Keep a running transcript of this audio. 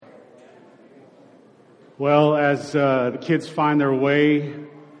Well, as the kids find their way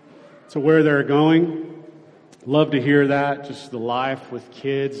to where they're going, love to hear that, just the life with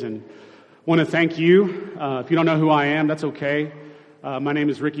kids. And want to thank you. If you don't know who I am, that's okay. My name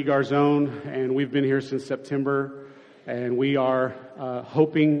is Ricky Garzone, and we've been here since September. And we are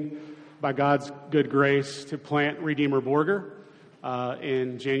hoping, by God's good grace, to plant Redeemer Borger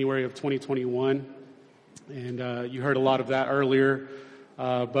in January of 2021. And you heard a lot of that earlier.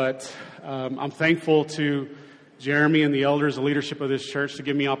 But I'm thankful to Jeremy and the elders, the leadership of this church, to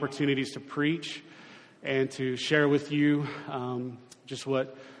give me opportunities to preach and to share with you just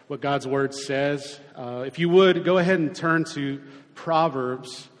what God's Word says. If you would, go ahead and turn to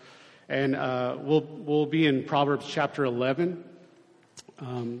Proverbs, and we'll be in Proverbs chapter 11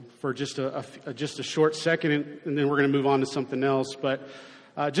 for just a short second, and then we're going to move on to something else. But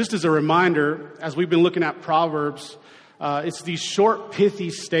just as a reminder, as we've been looking at Proverbs, it's these short,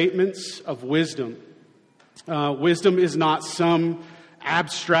 pithy statements of wisdom. Wisdom is not some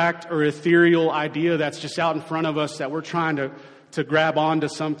abstract or ethereal idea that's just out in front of us that we're trying to grab onto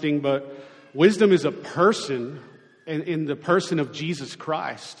something, but wisdom is a person in the person of Jesus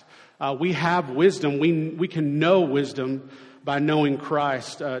Christ. We have wisdom. We can know wisdom by knowing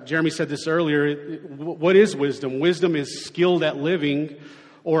Christ. Jeremy said this earlier. What is wisdom? Wisdom is skilled at living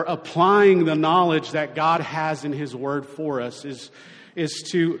or applying the knowledge that God has in His Word for us, is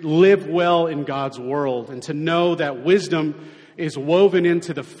to live well in God's world and to know that wisdom is woven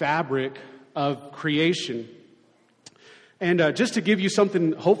into the fabric of creation. And just to give you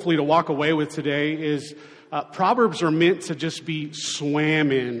something hopefully to walk away with today is Proverbs are meant to just be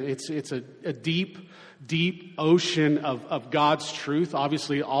swam in. It's a deep, deep ocean of God's truth.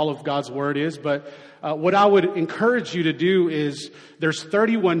 Obviously, all of God's Word is, but what I would encourage you to do is there's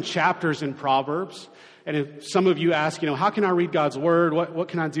 31 chapters in Proverbs. And if some of you ask, how can I read God's Word? What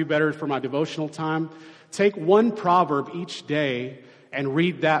can I do better for my devotional time? Take one proverb each day and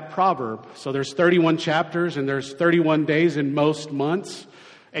read that proverb. So there's 31 chapters and there's 31 days in most months.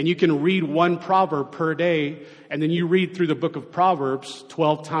 And you can read one proverb per day. And then you read through the book of Proverbs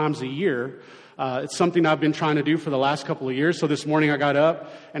 12 times a year. It's something I've been trying to do for the last couple of years. So this morning I got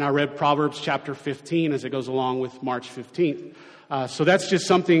up and I read Proverbs chapter 15 as it goes along with March 15th. So that's just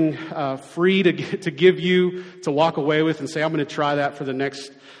something free to give you to walk away with and say, I'm going to try that for the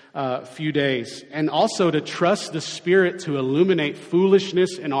next few days. And also to trust the Spirit to illuminate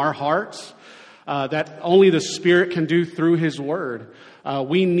foolishness in our hearts that only the Spirit can do through His Word.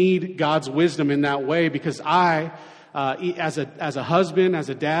 We need God's wisdom in that way because as a husband, as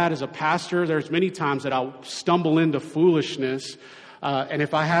a dad, as a pastor, there's many times that I'll stumble into foolishness. And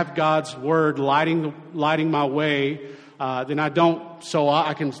if I have God's Word lighting my way, then I don't, so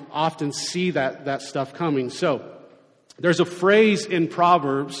I can often see that stuff coming. So there's a phrase in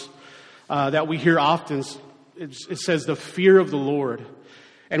Proverbs that we hear often. It says, the fear of the Lord.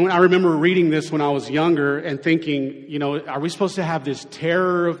 And when I remember reading this when I was younger and thinking, are we supposed to have this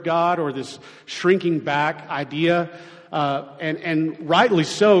terror of God or this shrinking back idea? And rightly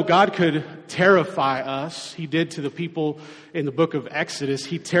so, God could terrify us. He did to the people in the book of Exodus.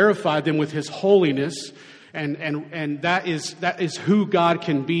 He terrified them with His holiness. And that is who God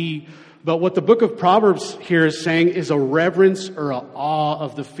can be. But what the book of Proverbs here is saying is a reverence or an awe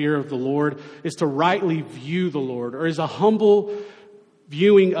of the fear of the Lord, is to rightly view the Lord, or is a humble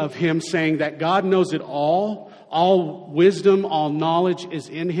viewing of Him, saying that God knows it all wisdom, all knowledge is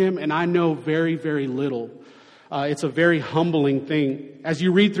in Him, and I know very, very little. It's a very humbling thing. As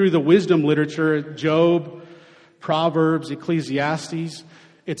you read through the wisdom literature, Job, Proverbs, Ecclesiastes,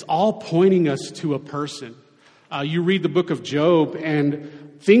 it's all pointing us to a person. You read the book of Job,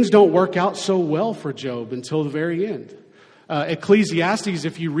 and things don't work out so well for Job until the very end. Ecclesiastes,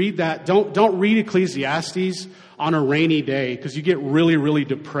 if you read that, don't read Ecclesiastes on a rainy day because you get really, really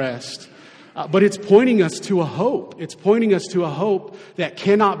depressed. But it's pointing us to a hope. It's pointing us to a hope that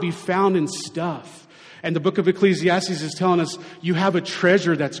cannot be found in stuff. And the book of Ecclesiastes is telling us you have a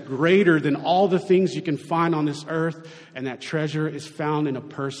treasure that's greater than all the things you can find on this earth. And that treasure is found in a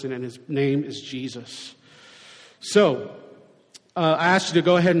person, and His name is Jesus. So, I asked you to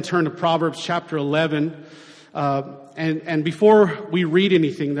go ahead and turn to Proverbs chapter 11. And before we read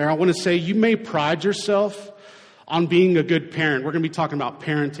anything there, I want to say you may pride yourself on being a good parent. We're going to be talking about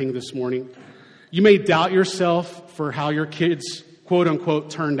parenting this morning. You may doubt yourself for how your kids, quote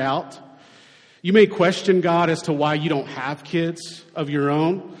unquote, turned out. You may question God as to why you don't have kids of your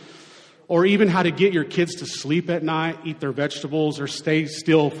own, or even how to get your kids to sleep at night, eat their vegetables, or stay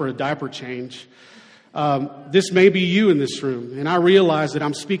still for a diaper change. This may be you in this room, and I realize that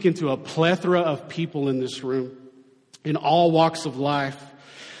I'm speaking to a plethora of people in this room, in all walks of life.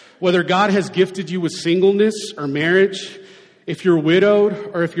 Whether God has gifted you with singleness or marriage, if you're widowed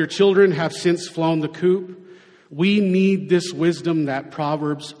or if your children have since flown the coop, we need this wisdom that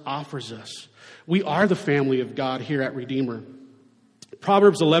Proverbs offers us. We are the family of God here at Redeemer.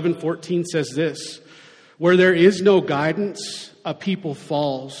 Proverbs 11:14 says this, where there is no guidance, a people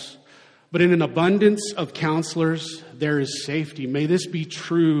falls, but in an abundance of counselors, there is safety. May this be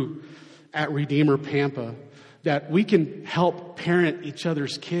true at Redeemer Pampa, that we can help parent each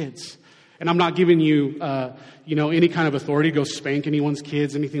other's kids. And I'm not giving you, any kind of authority to go spank anyone's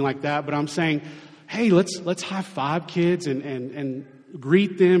kids, anything like that. But I'm saying, hey, let's high five kids and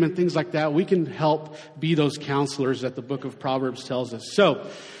greet them and things like that. We can help be those counselors that the book of Proverbs tells us. So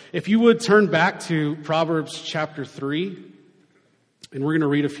if you would turn back to Proverbs chapter 3, and we're going to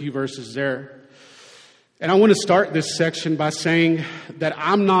read a few verses there. And I want to start this section by saying that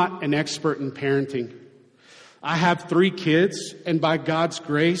I'm not an expert in parenting. I have 3 kids, and by God's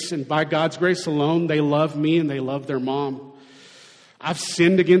grace alone, they love me and they love their mom. I've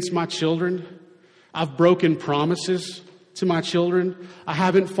sinned against my children. I've broken promises to my children. I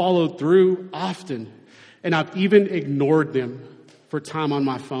haven't followed through often, and I've even ignored them for time on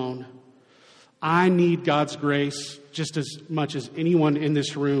my phone. I need God's grace just as much as anyone in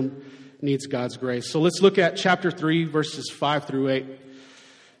this room needs God's grace. So let's look at chapter 3, verses 5 through 8.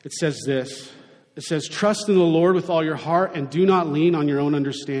 It says this. It says, trust in the Lord with all your heart and do not lean on your own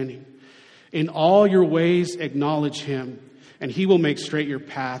understanding. In all your ways acknowledge Him, and He will make straight your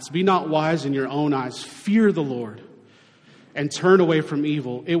paths. Be not wise in your own eyes. Fear the Lord and turn away from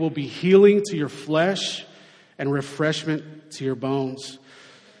evil. It will be healing to your flesh and refreshment to your bones.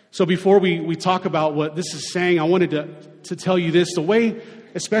 So before we talk about what this is saying, I wanted to tell you this. The way,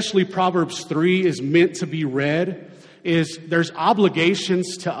 especially Proverbs 3, is meant to be read is there's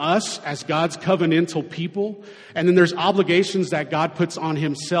obligations to us as God's covenantal people, and then there's obligations that God puts on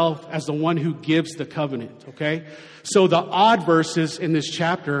Himself as the one who gives the covenant, okay? So the odd verses in this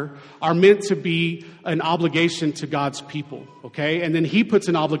chapter are meant to be an obligation to God's people, okay? And then He puts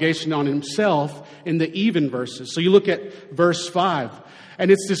an obligation on Himself in the even verses. So you look at verse 5. And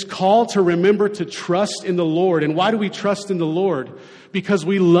it's this call to remember to trust in the Lord. And why do we trust in the Lord? Because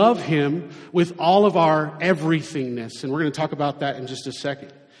we love Him with all of our everythingness. And we're going to talk about that in just a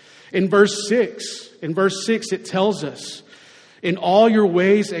second. In verse 6, it tells us, in all your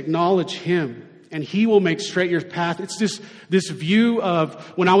ways acknowledge Him, and He will make straight your path. It's this view of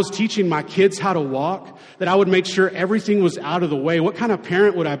when I was teaching my kids how to walk, that I would make sure everything was out of the way. What kind of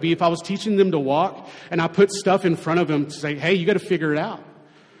parent would I be if I was teaching them to walk and I put stuff in front of them to say, hey, you got to figure it out?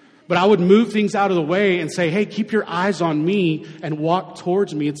 But I would move things out of the way and say, hey, keep your eyes on me and walk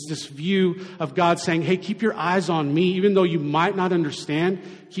towards me. It's this view of God saying, hey, keep your eyes on me. Even though you might not understand,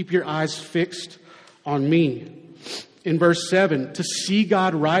 keep your eyes fixed on me. In verse 7, to see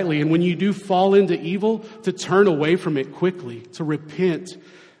God rightly. And when you do fall into evil, to turn away from it quickly, to repent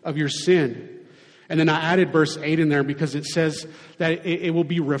of your sin. And then I added verse 8 in there because it says that it will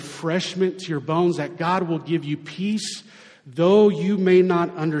be refreshment to your bones, that God will give you peace. Though you may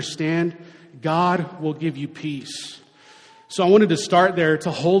not understand, God will give you peace. So I wanted to start there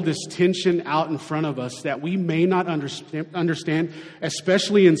to hold this tension out in front of us that we may not understand,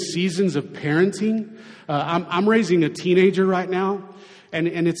 especially in seasons of parenting. I'm raising a teenager right now,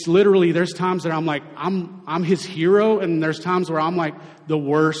 and it's literally, there's times that I'm like, I'm his hero, and there's times where I'm like the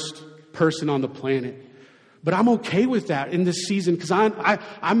worst person on the planet. But I'm okay with that in this season because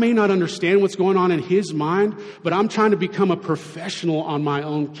I may not understand what's going on in his mind, but I'm trying to become a professional on my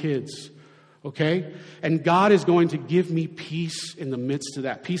own kids, okay? And God is going to give me peace in the midst of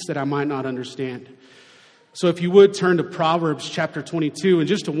that, peace that I might not understand. So if you would turn to Proverbs chapter 22, and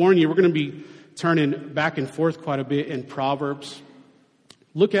just to warn you, we're going to be turning back and forth quite a bit in Proverbs.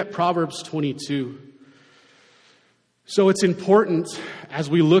 Look at Proverbs 22. So it's important as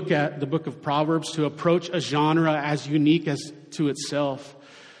we look at the book of Proverbs to approach a genre as unique as to itself.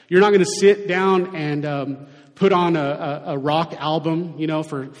 You're not going to sit down and put on a rock album. You know,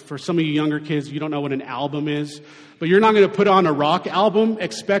 for some of you younger kids, you don't know what an album is. But you're not going to put on a rock album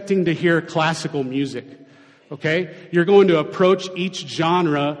expecting to hear classical music. Okay? You're going to approach each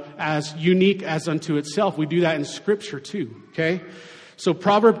genre as unique as unto itself. We do that in Scripture too. Okay? So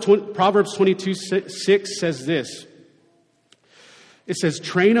Proverbs 22:6 says this. It says,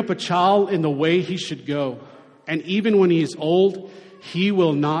 train up a child in the way he should go, and even when he is old, he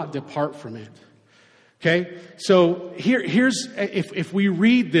will not depart from it. Okay? So here's, if we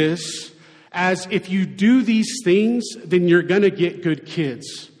read this as if you do these things, then you're going to get good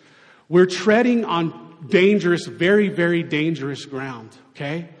kids. We're treading on dangerous, very, very dangerous ground.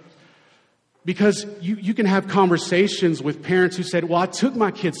 Okay? Because you can have conversations with parents who said, well, I took my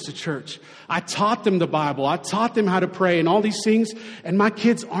kids to church. I taught them the Bible. I taught them how to pray and all these things, and my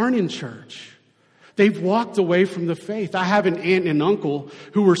kids aren't in church. They've walked away from the faith. I have an aunt and uncle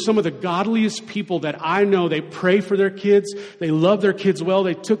who were some of the godliest people that I know. They pray for their kids. They love their kids well.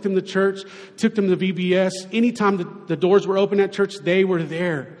 They took them to church, took them to VBS. Anytime the doors were open at church, they were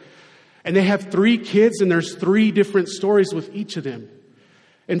there. And they have 3 kids, and there's 3 different stories with each of them.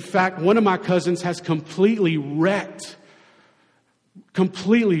 In fact, one of my cousins has completely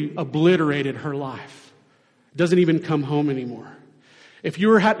obliterated her life. Doesn't even come home anymore. If you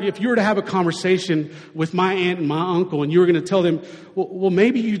were to have a conversation with my aunt and my uncle, and you were going to tell them, well,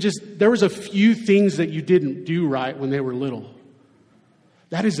 maybe there was a few things that you didn't do right when they were little.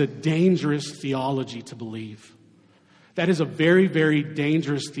 That is a dangerous theology to believe. That is a very, very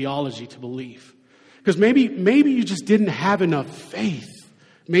dangerous theology to believe. Because maybe you just didn't have enough faith.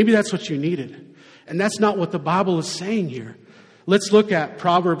 Maybe that's what you needed. And that's not what the Bible is saying here. Let's look at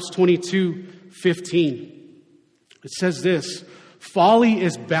Proverbs 22:15. It says this, folly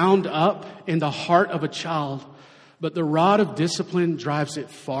is bound up in the heart of a child, but the rod of discipline drives it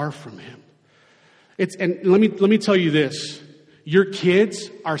far from him. And let me tell you this. Your kids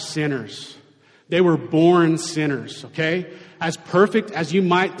are sinners. They were born sinners, okay? As perfect as you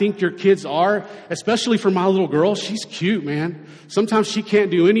might think your kids are, especially for my little girl, she's cute, man. Sometimes she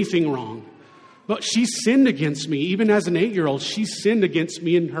can't do anything wrong. But she sinned against me. Even as an 8-year-old, she sinned against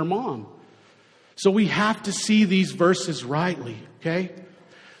me and her mom. So we have to see these verses rightly, okay?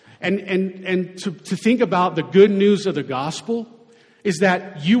 And to think about the good news of the gospel is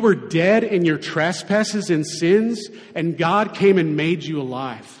that you were dead in your trespasses and sins, and God came and made you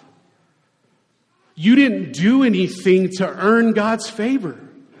alive. You didn't do anything to earn God's favor.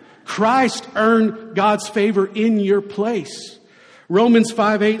 Christ earned God's favor in your place. Romans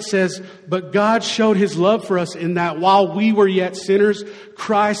 5:8 says, but God showed his love for us in that while we were yet sinners,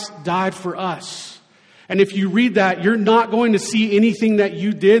 Christ died for us. And if you read that, you're not going to see anything that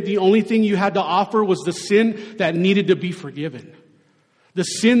you did. The only thing you had to offer was the sin that needed to be forgiven. The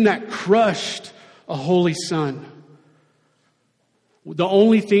sin that crushed a holy son. The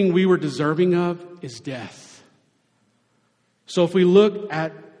only thing we were deserving of is death. So if we look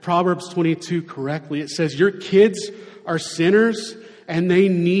at Proverbs 22 correctly, it says your kids are sinners and they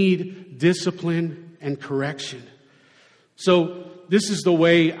need discipline and correction. So this is the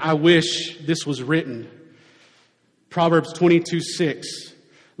way I wish this was written. Proverbs 22:6.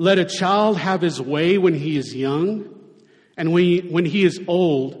 Let a child have his way when he is young, and when he is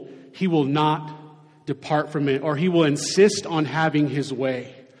old, he will not depart from it, or he will insist on having his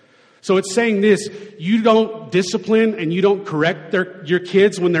way. So it's saying this, you don't discipline and you don't correct your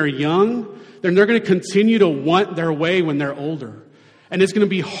kids when they're young, then they're going to continue to want their way when they're older. And it's going to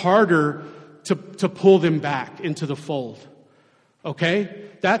be harder to pull them back into the fold. Okay?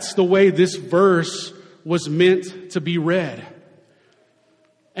 That's the way this verse was meant to be read.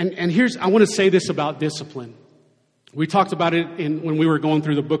 And I want to say this about discipline. We talked about it when we were going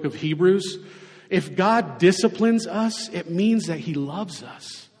through the book of Hebrews. If God disciplines us, it means that he loves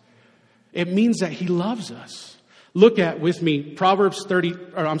us. It means that he loves us. Look at with me Proverbs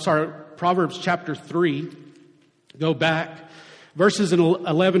chapter 3. Go back. Verses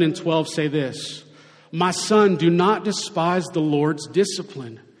 11 and 12 say this. My son, do not despise the Lord's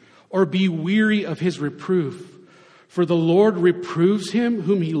discipline or be weary of his reproof. For the Lord reproves him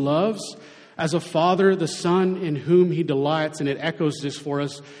whom he loves, as a father the son in whom he delights. And it echoes this for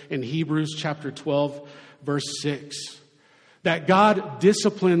us in Hebrews chapter 12, verse 6. That God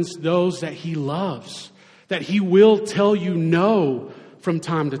disciplines those that he loves. That he will tell you no from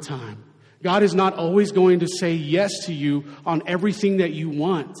time to time. God is not always going to say yes to you on everything that you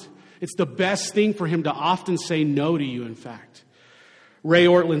want. It's the best thing for him to often say no to you, in fact. Ray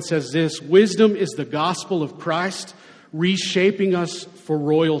Ortlund says this, wisdom is the gospel of Christ, reshaping us for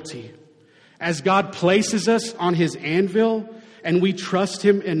royalty. As God places us on his anvil, and we trust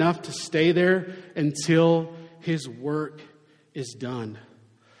him enough to stay there until his work is done.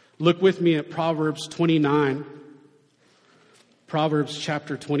 Look with me at Proverbs 29. Proverbs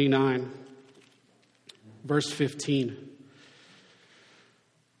chapter 29, verse 15. It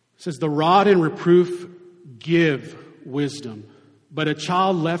says, the rod and reproof give wisdom, but a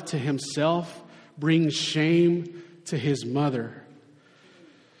child left to himself brings shame to his mother.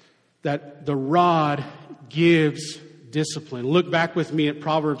 That the rod gives discipline. Look back with me at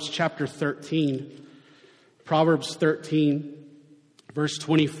Proverbs chapter 13. Proverbs 13, verse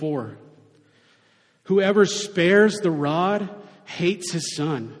 24. Whoever spares the rod hates his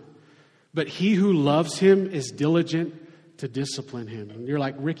son, but he who loves him is diligent to discipline him. And you're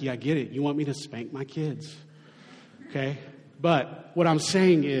like, Ricky, I get it. You want me to spank my kids. Okay? But what I'm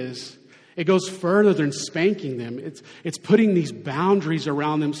saying is, it goes further than spanking them. It's putting these boundaries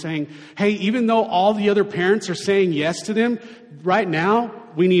around them, saying, hey, even though all the other parents are saying yes to them, right now,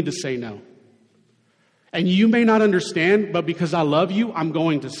 we need to say no. And you may not understand, but because I love you, I'm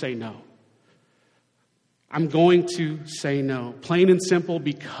going to say no. I'm going to say no. Plain and simple,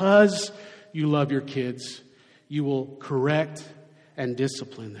 because you love your kids, you will correct and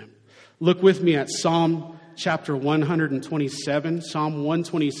discipline them. Look with me at Psalm chapter 127, Psalm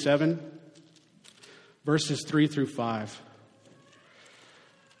 127. Verses 3 through 5.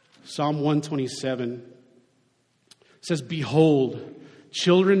 Psalm 127 says, behold,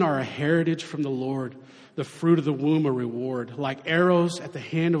 children are a heritage from the Lord, the fruit of the womb a reward. Like arrows at the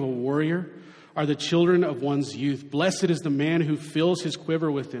hand of a warrior are the children of one's youth. Blessed is the man who fills his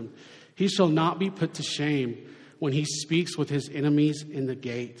quiver with them. He shall not be put to shame when he speaks with his enemies in the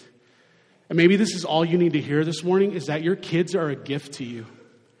gate. And maybe this is all you need to hear this morning, is that your kids are a gift to you.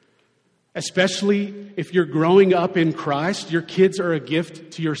 Especially if you're growing up in Christ, your kids are a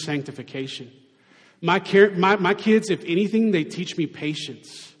gift to your sanctification. My kids, if anything, they teach me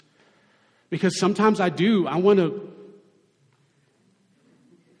patience. Because sometimes I want to.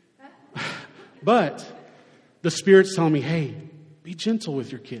 But the Spirit's telling me, hey, be gentle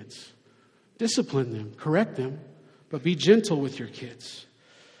with your kids. Discipline them, correct them, but be gentle with your kids.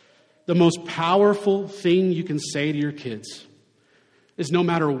 The most powerful thing you can say to your kids is, no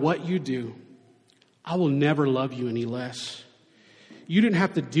matter what you do, I will never love you any less. You didn't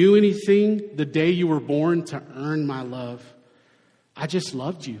have to do anything the day you were born to earn my love. I just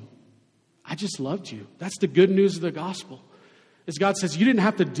loved you. I just loved you. That's the good news of the gospel. As God says, you didn't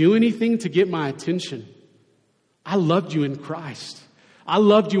have to do anything to get my attention. I loved you in Christ. I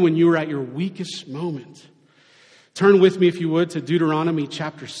loved you when you were at your weakest moment. Turn with me, if you would, to Deuteronomy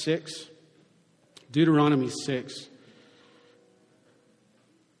chapter 6. Deuteronomy 6.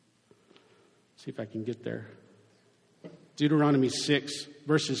 See if I can get there. Deuteronomy 6,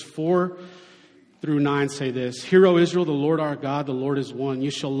 verses 4 through 9 say this. Hear, O Israel, the Lord our God, the Lord is one. You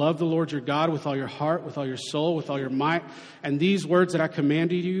shall love the Lord your God with all your heart, with all your soul, with all your might. And these words that I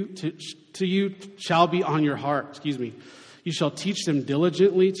commanded you to you shall be on your heart. You shall teach them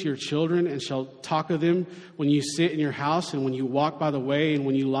diligently to your children, and shall talk of them when you sit in your house, and when you walk by the way, and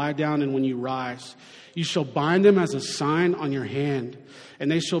when you lie down, and when you rise. You shall bind them as a sign on your hand, and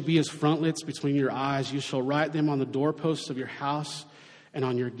they shall be as frontlets between your eyes. You shall write them on the doorposts of your house and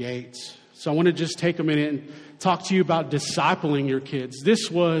on your gates. So I want to just take a minute and talk to you about discipling your kids. This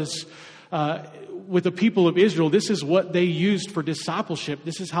was, with the people of Israel, this is what they used for discipleship.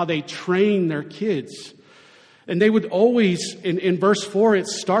 This is how they trained their kids. And they would always, in verse 4, it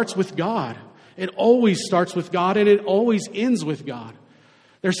starts with God. It always starts with God, and it always ends with God.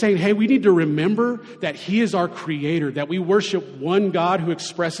 They're saying, hey, we need to remember that He is our Creator, that we worship one God who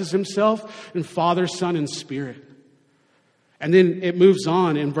expresses Himself in Father, Son, and Spirit. And then it moves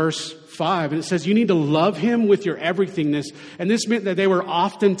on in verse 5, and it says, you need to love Him with your everythingness. And this meant that they were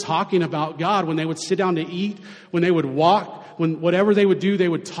often talking about God. When they would sit down to eat, when they would walk, when whatever they would do, they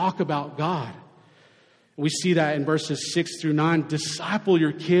would talk about God. We see that in verses 6 through 9. Disciple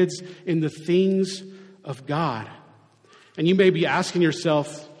your kids in the things of God. And you may be asking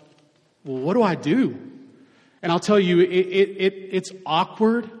yourself, well, what do I do? And I'll tell you, it's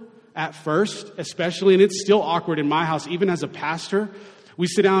awkward at first, especially, and it's still awkward in my house, even as a pastor. We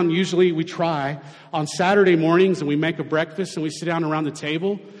sit down, usually we try, on Saturday mornings, and we make a breakfast, and we sit down around the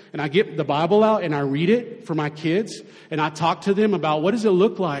table, and I get the Bible out, and I read it for my kids, and I talk to them about what does it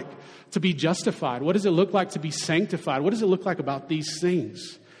look like to be justified? What does it look like to be sanctified? What does it look like about these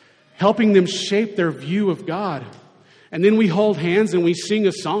things? Helping them shape their view of God. And then we hold hands and we sing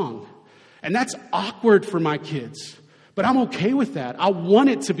a song. And that's awkward for my kids. But I'm okay with that. I want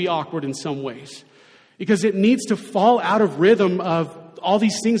it to be awkward in some ways. Because it needs to fall out of rhythm of all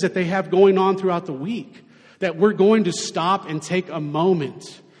these things that they have going on throughout the week. That we're going to stop and take a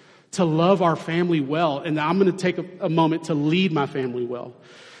moment to love our family well. And I'm going to take a moment to lead my family well.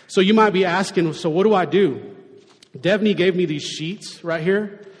 So you might be asking, so what do I do? Devney gave me these sheets right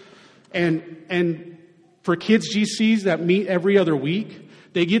here. And for kids GCs that meet every other week,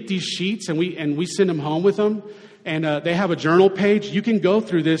 they get these sheets and we send them home with them. And they have a journal page. You can go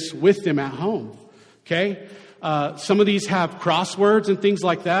through this with them at home. Okay? Some of these have crosswords and things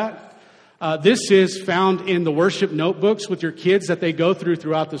like that. This is found in the worship notebooks with your kids that they go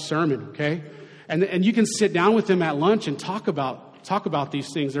throughout the sermon. Okay? And you can sit down with them at lunch and talk about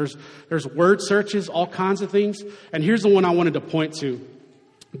these things. There's word searches, all kinds of things. And here's the one I wanted to point to.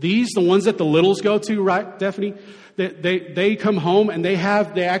 These, the ones that the littles go to, right, Stephanie? They come home and they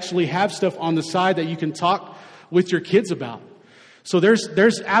actually have stuff on the side that you can talk with your kids about. So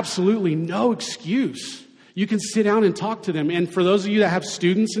there's absolutely no excuse. You can sit down and talk to them. And for those of you that have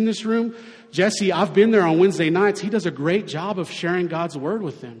students in this room, Jesse, I've been there on Wednesday nights. He does a great job of sharing God's word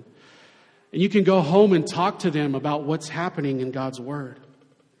with them. And you can go home and talk to them about what's happening in God's word.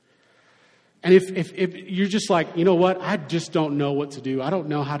 And if you're just like, you know what, I just don't know what to do. I don't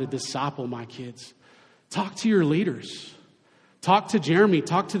know how to disciple my kids. Talk to your leaders. Talk to Jeremy.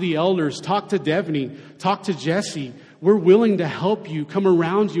 Talk to the elders. Talk to Devney. Talk to Jesse. We're willing to help you, come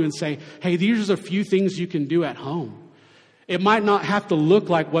around you and say, hey, these are a few things you can do at home. It might not have to look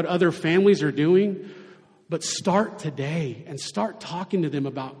like what other families are doing, but start today and start talking to them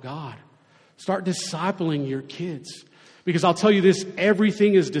about God. Start discipling your kids. Because I'll tell you this,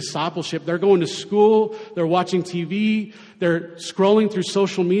 everything is discipleship. They're going to school, they're watching TV, they're scrolling through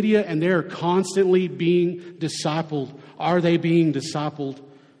social media, and they're constantly being discipled. Are they being discipled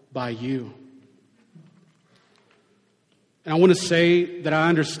by you? And I want to say that I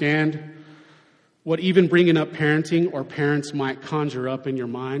understand what even bringing up parenting or parents might conjure up in your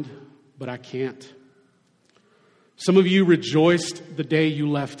mind, but I can't. Some of you rejoiced the day you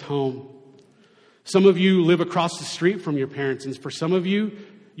left home. Some of you live across the street from your parents, and for some of you,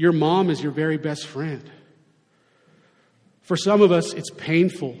 your mom is your very best friend. For some of us, it's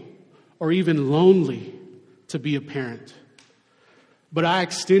painful or even lonely to be a parent. But I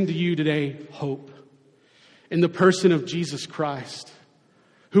extend to you today hope in the person of Jesus Christ,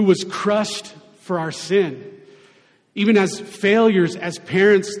 who was crushed for our sin. Even as failures, as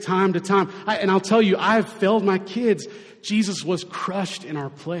parents, time to time. And I'll tell you, I've failed my kids. Jesus was crushed in our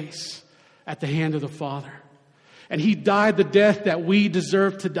place at the hand of the Father. And He died the death that we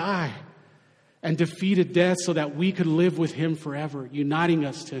deserve to die and defeated death so that we could live with Him forever, uniting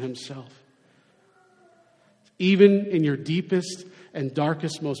us to Himself. Even in your deepest and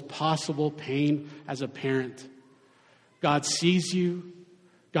darkest, most possible pain as a parent, God sees you,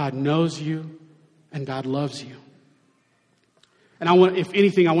 God knows you, and God loves you. And if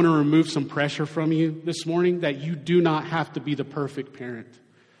anything, I want to remove some pressure from you this morning that you do not have to be the perfect parent.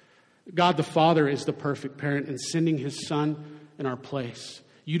 God the Father is the perfect parent in sending His Son in our place.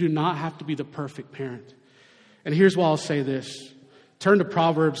 You do not have to be the perfect parent. And here's why I'll say this. Turn to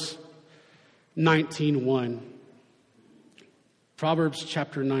Proverbs 19:1. Proverbs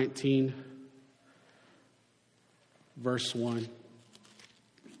chapter 19, verse 1.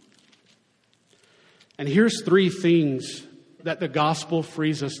 And here's three things that the gospel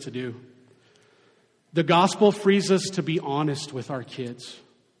frees us to do. The gospel frees us to be honest with our kids.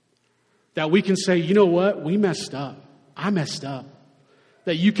 That we can say, you know what? We messed up. I messed up.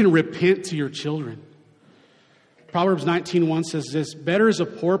 That you can repent to your children. Proverbs 19:1 says this, better is a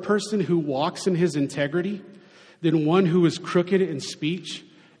poor person who walks in his integrity than one who is crooked in speech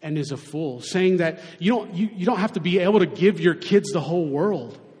and is a fool. Saying that you don't have to be able to give your kids the whole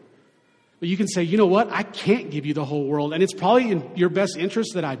world. But you can say, you know what? I can't give you the whole world. And it's probably in your best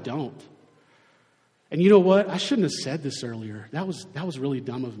interest that I don't. And you know what? I shouldn't have said this earlier. That was really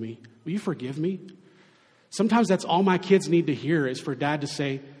dumb of me. Will you forgive me? Sometimes that's all my kids need to hear is for dad to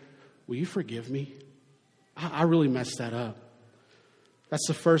say, will you forgive me? I really messed that up. That's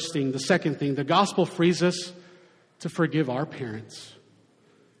the first thing. The second thing, the gospel frees us to forgive our parents.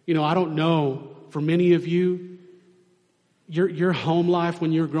 You know, I don't know, for many of you, your home life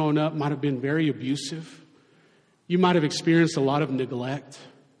when you were growing up might have been very abusive. You might have experienced a lot of neglect.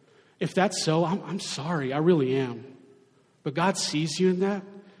 If that's so, I'm sorry. I really am. But God sees you in that,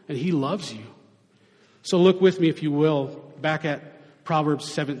 and He loves you. So look with me, if you will, back at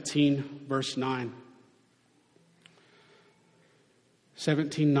Proverbs 17, verse 9.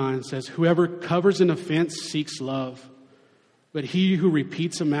 17:9 says, whoever covers an offense seeks love, but he who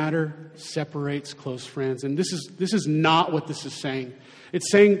repeats a matter separates close friends. And this is not what this is saying.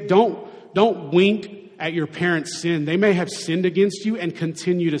 It's saying don't wink at your parents' sin. They may have sinned against you and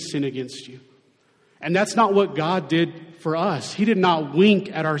continue to sin against you. And that's not what God did for us. He did not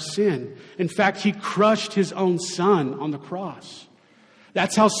wink at our sin. In fact, He crushed His own Son on the cross.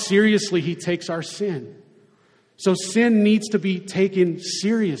 That's how seriously He takes our sin. So sin needs to be taken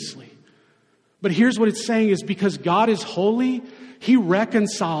seriously. But here's what it's saying is because God is holy, He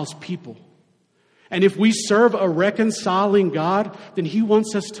reconciles people. And if we serve a reconciling God, then He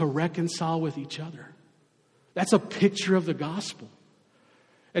wants us to reconcile with each other. That's a picture of the gospel.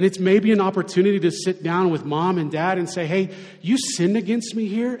 And it's maybe an opportunity to sit down with mom and dad and say, hey, you sinned against me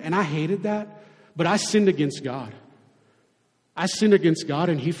here, and I hated that, but I sinned against God. I sinned against God,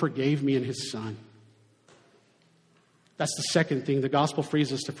 and He forgave me in His Son. That's the second thing. The gospel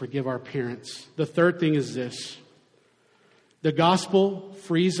frees us to forgive our parents. The third thing is this. The gospel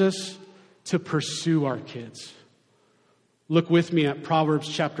frees us to pursue our kids. Look with me at Proverbs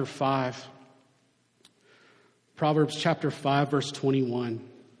chapter 5. Proverbs chapter 5, verse 21.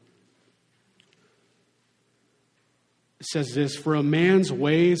 It says this, "For a man's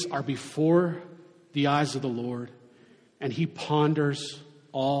ways are before the eyes of the Lord, and he ponders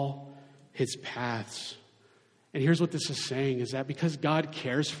all his paths." And here's what this is saying, is that because God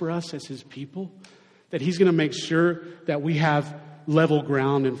cares for us as his people, that he's going to make sure that we have level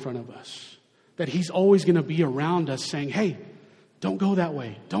ground in front of us. That he's always going to be around us saying, hey, don't go that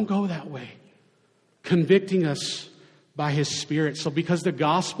way. Don't go that way. Convicting us by his Spirit. So because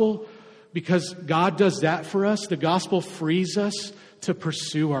God does that for us, the gospel frees us to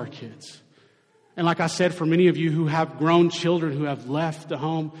pursue our kids. And like I said, for many of you who have grown children who have left the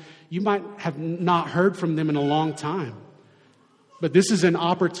home, you might have not heard from them in a long time. But this is an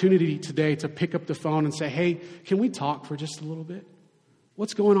opportunity today to pick up the phone and say, hey, can we talk for just a little bit?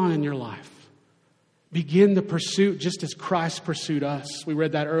 What's going on in your life? Begin the pursuit just as Christ pursued us. We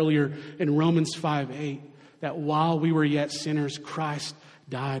read that earlier in Romans 5:8, that while we were yet sinners, Christ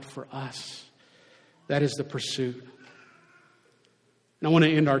died for us. That is the pursuit. And I want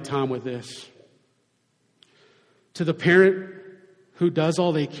to end our time with this. To the parent who does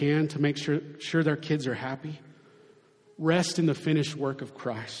all they can to make sure their kids are happy, rest in the finished work of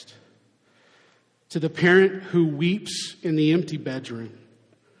Christ. To the parent who weeps in the empty bedroom,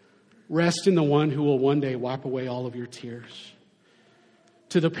 rest in the one who will one day wipe away all of your tears.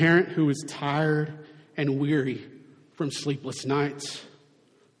 To the parent who is tired and weary from sleepless nights,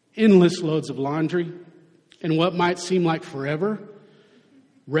 endless loads of laundry, and what might seem like forever,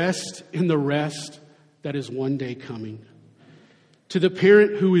 rest in the rest that is one day coming. To the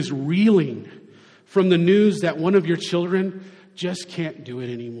parent who is reeling from the news that one of your children just can't do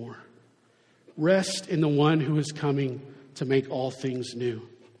it anymore, rest in the one who is coming to make all things new.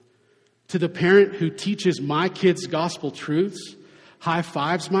 To the parent who teaches my kids gospel truths, high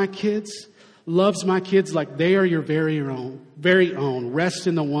fives my kids, loves my kids like they are your very own, rest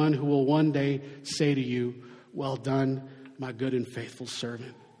in the one who will one day say to you, well done, my good and faithful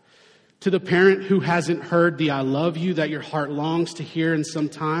servant. To the parent who hasn't heard the I love you that your heart longs to hear in some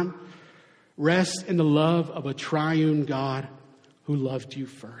time, rest in the love of a triune God who loved you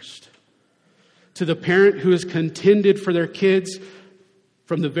first. To the parent who has contended for their kids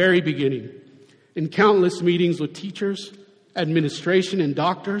from the very beginning, in countless meetings with teachers, administration, and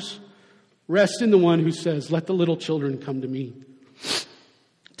doctors, rest in the one who says, let the little children come to me.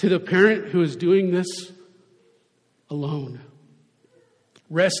 To the parent who is doing this alone,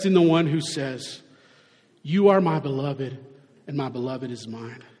 rest in the one who says, you are my beloved, and my beloved is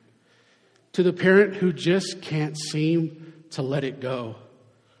mine. To the parent who just can't seem to let it go,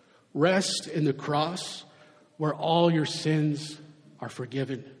 rest in the cross where all your sins are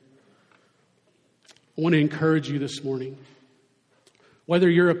forgiven. I want to encourage you this morning. Whether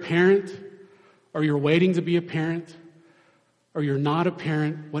you're a parent or you're waiting to be a parent or you're not a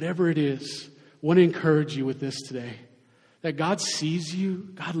parent, whatever it is, I want to encourage you with this today. That God sees you,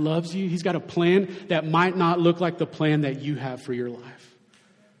 God loves you. He's got a plan that might not look like the plan that you have for your life.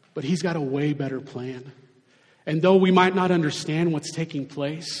 But He's got a way better plan. And though we might not understand what's taking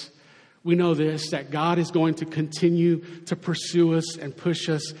place, we know this, that God is going to continue to pursue us and push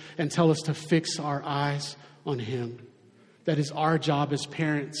us and tell us to fix our eyes on Him. That is our job as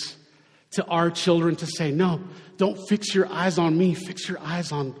parents, to our children to say, no, don't fix your eyes on me. Fix your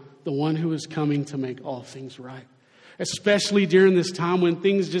eyes on the one who is coming to make all things right. Especially during this time when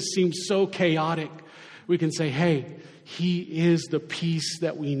things just seem so chaotic, we can say, hey, He is the peace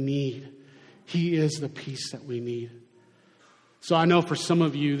that we need. He is the peace that we need. So I know for some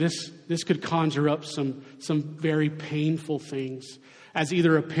of you, this could conjure up some very painful things as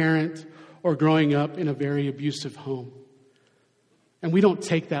either a parent or growing up in a very abusive home. And we don't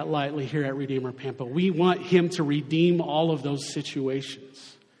take that lightly here at Redeemer Pampa. We want Him to redeem all of those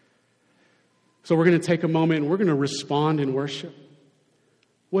situations. So we're going to take a moment and we're going to respond in worship.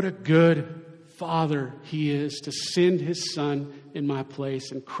 What a good Father He is to send His Son in my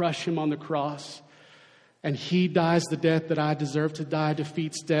place and crush Him on the cross. And He dies the death that I deserve to die,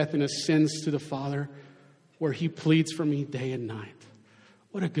 defeats death and ascends to the Father where He pleads for me day and night.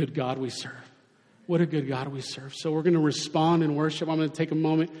 What a good God we serve. What a good God we serve. So we're going to respond in worship. I'm going to take a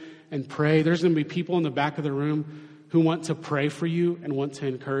moment and pray. There's going to be people in the back of the room who want to pray for you and want to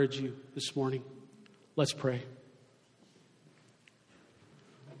encourage you this morning. Let's pray.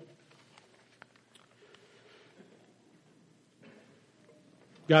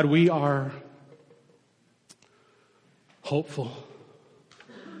 God, we are hopeful.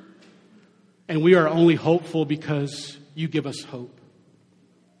 And we are only hopeful because you give us hope.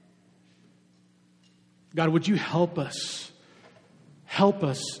 God, would you help us? Help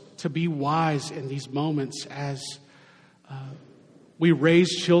us to be wise in these moments as we raise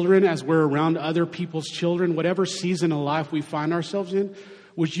children, as we're around other people's children, whatever season of life we find ourselves in.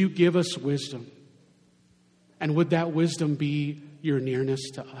 Would you give us wisdom? And would that wisdom be your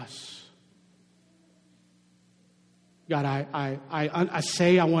nearness to us? God, I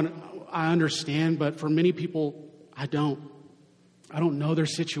say I understand, but for many people, I don't. I don't know their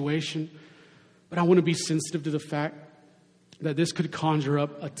situation, but I want to be sensitive to the fact that this could conjure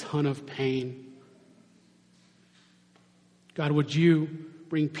up a ton of pain. God, would you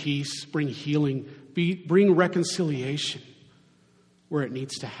bring peace, bring healing, bring reconciliation where it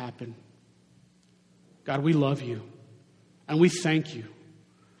needs to happen? God, we love you, and we thank you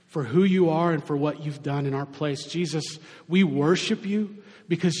for who you are and for what you've done in our place. Jesus, we worship you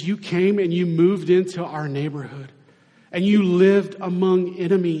because you came and you moved into our neighborhood, and you lived among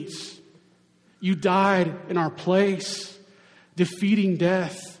enemies. You died in our place, defeating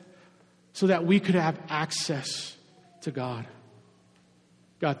death so that we could have access to God.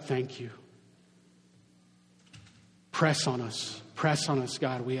 God, thank you. Press on us,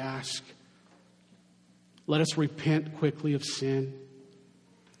 God, we ask. Let us repent quickly of sin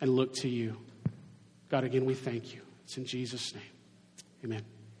and look to you. God, again, we thank you. It's in Jesus' name.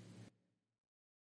 Amen.